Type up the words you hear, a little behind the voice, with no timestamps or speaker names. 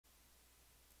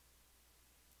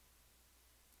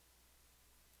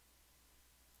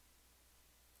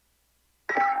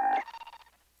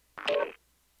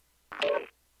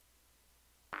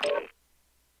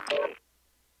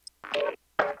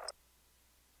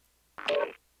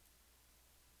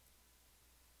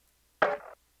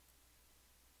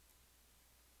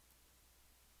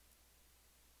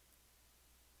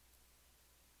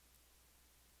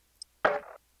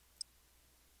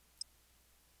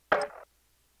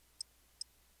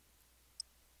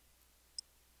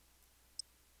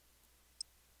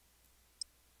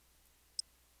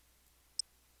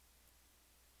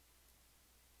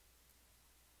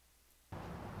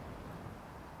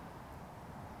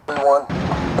1.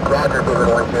 Roger, Demon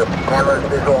 1-2. Hammer is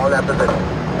visual on that position.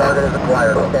 Target is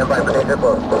acquired. Stand by for danger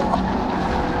close.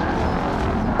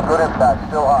 Good impact.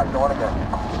 Still hot. Going again.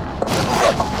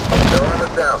 Still on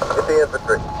us down. Get the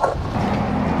infantry.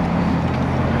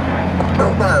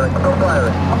 Still firing. Still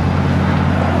firing.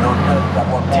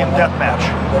 Team deathmatch.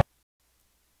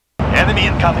 Enemy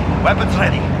incoming. Weapons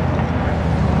ready.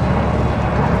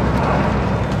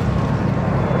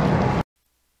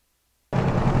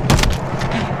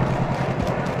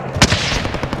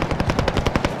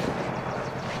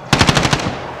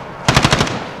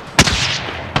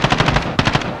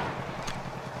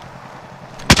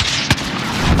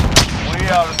 We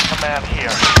are in command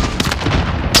here.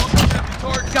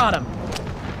 Got him.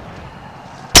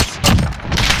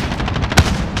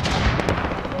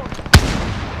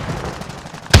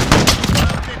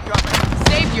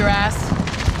 Saved your ass.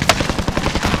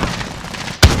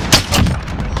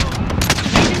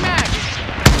 Changing mag.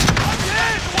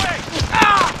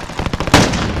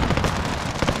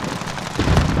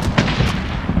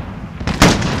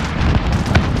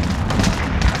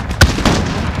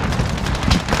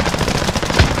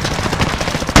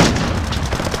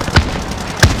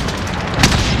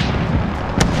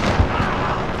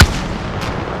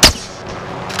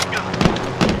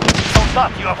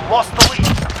 Stop, you have lost the lead.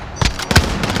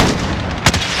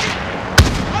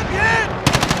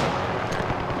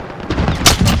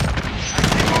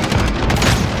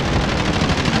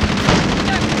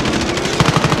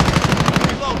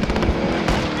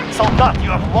 Soldat, you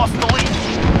have lost the lead.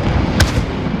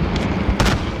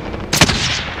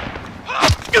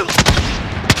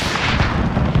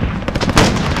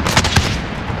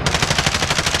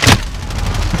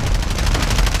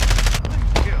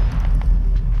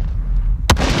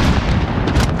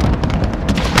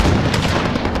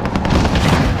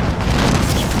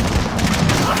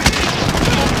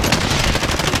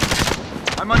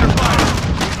 I'm under fire.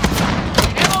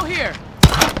 Ammo here.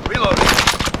 Reloading.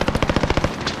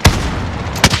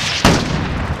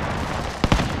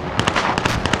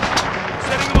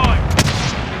 Setting them on.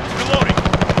 Reloading.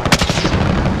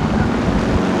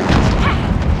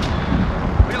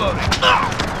 Reloading.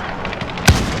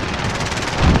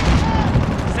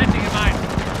 Setting in mine.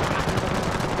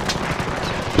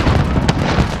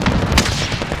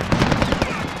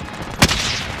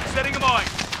 Setting them on.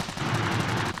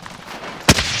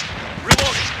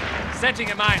 Reloading. Setting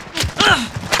in mine.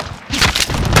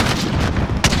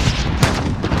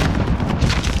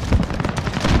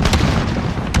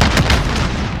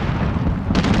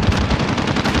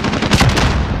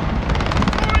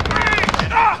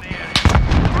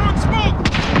 Throwing smoke.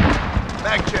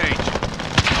 Mag change.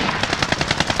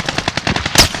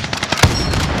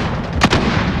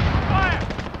 Fire.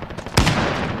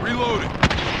 Reloading.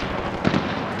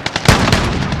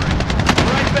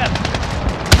 Right back.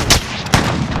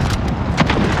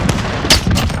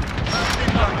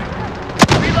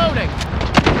 Reloading.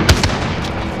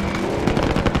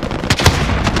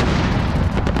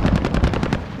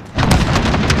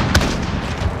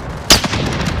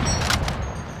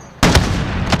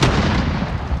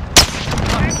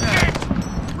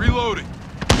 Reloading.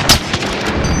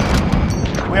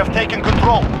 We have taken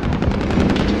control.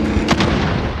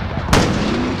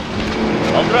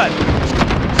 All right.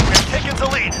 We have taken the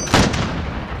lead.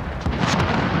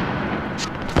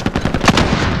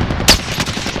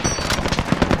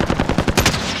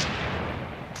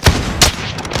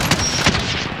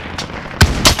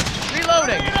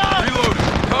 Reloading. Reloading.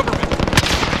 Cover me.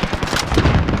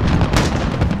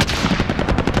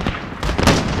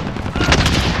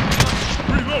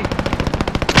 Reload.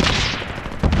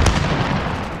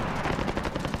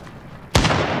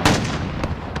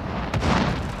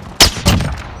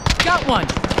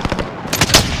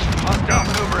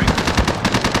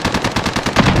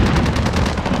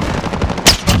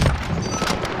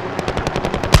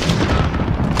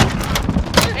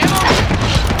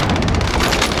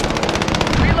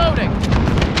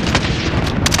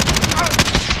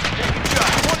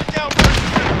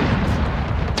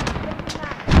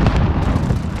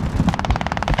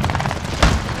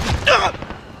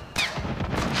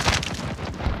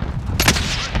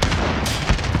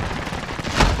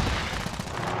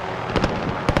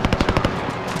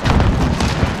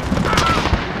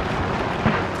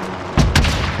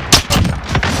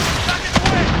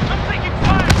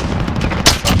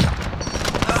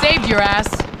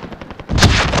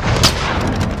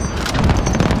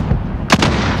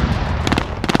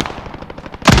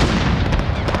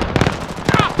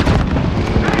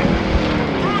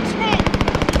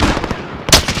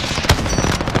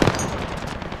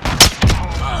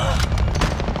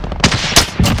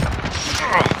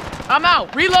 I'm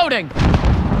out. Reloading.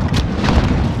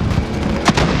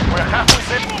 We're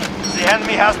halfway in. The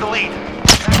enemy has the lead.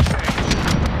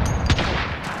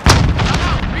 I'm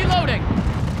out. Reloading.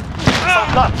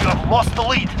 Soldat, you have lost the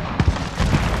lead.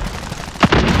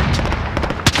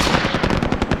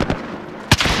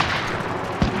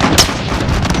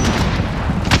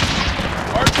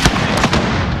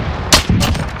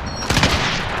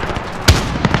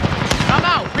 I'm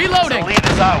out. Reloading. The lead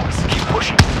is ours. Keep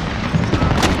pushing.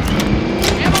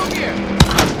 Ammo here.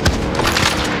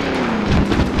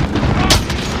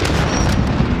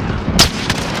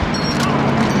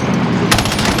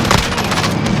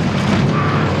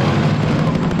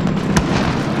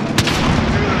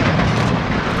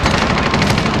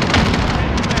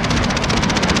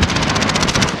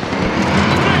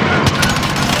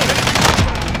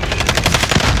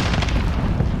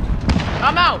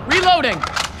 I'm out. Reloading.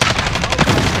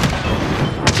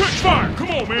 Quick fire! Come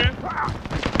on, man!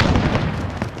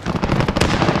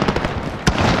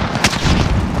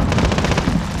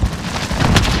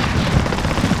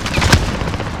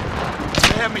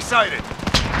 They have me sighted.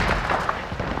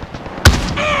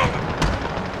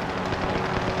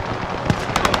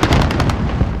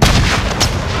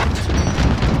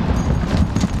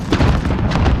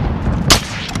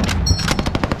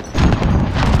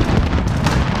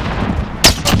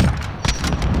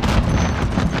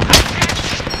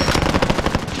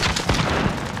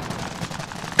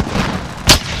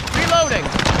 Reloading.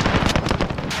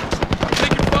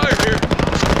 Taking fire here!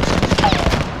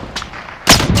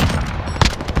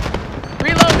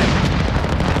 Reloading.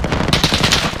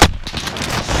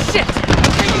 Shit.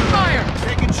 I'm taking fire.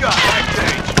 Taking shot. Back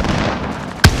change.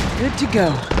 Good to go.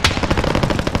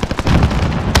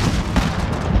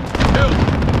 Kill!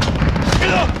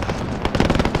 Get up!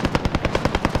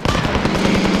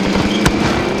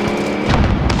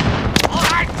 All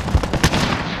right.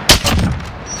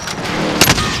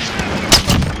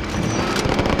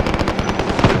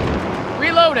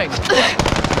 Reloading.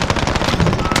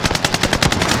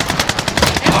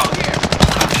 Ammo here.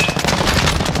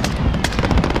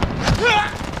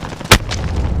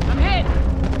 I'm hit.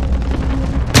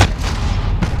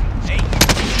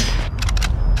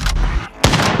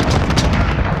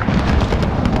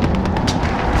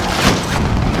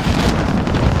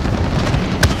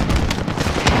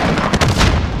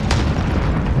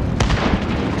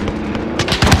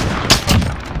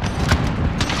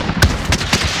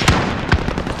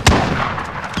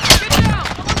 Get down.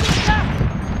 Someone get down.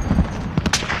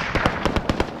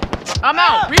 I'm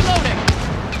out. Reloading.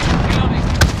 Reloading.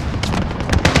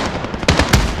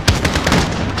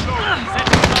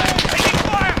 Taking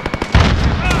fire!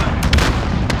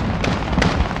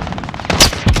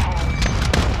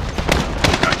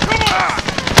 Come on!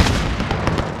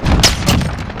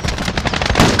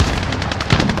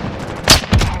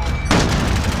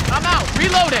 I'm out.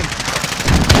 Reloading.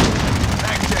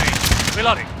 Back change.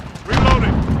 Reloading.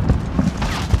 Reloading!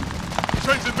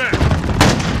 Changing back!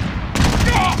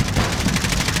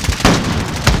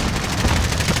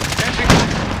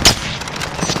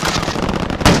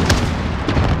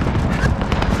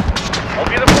 I'll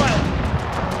be the pilot.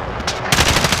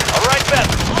 All right, Ben.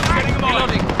 Getting him on.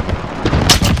 Reloading.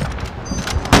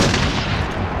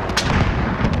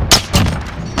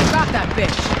 Got that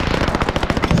bitch.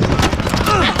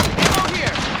 Ammo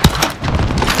here.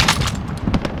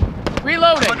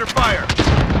 Reloading. Under fire.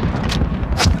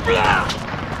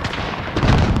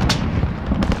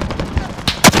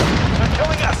 They're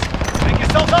killing us. Make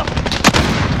yourself up.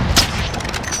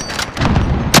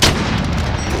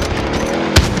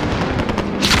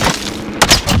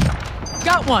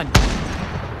 Got one.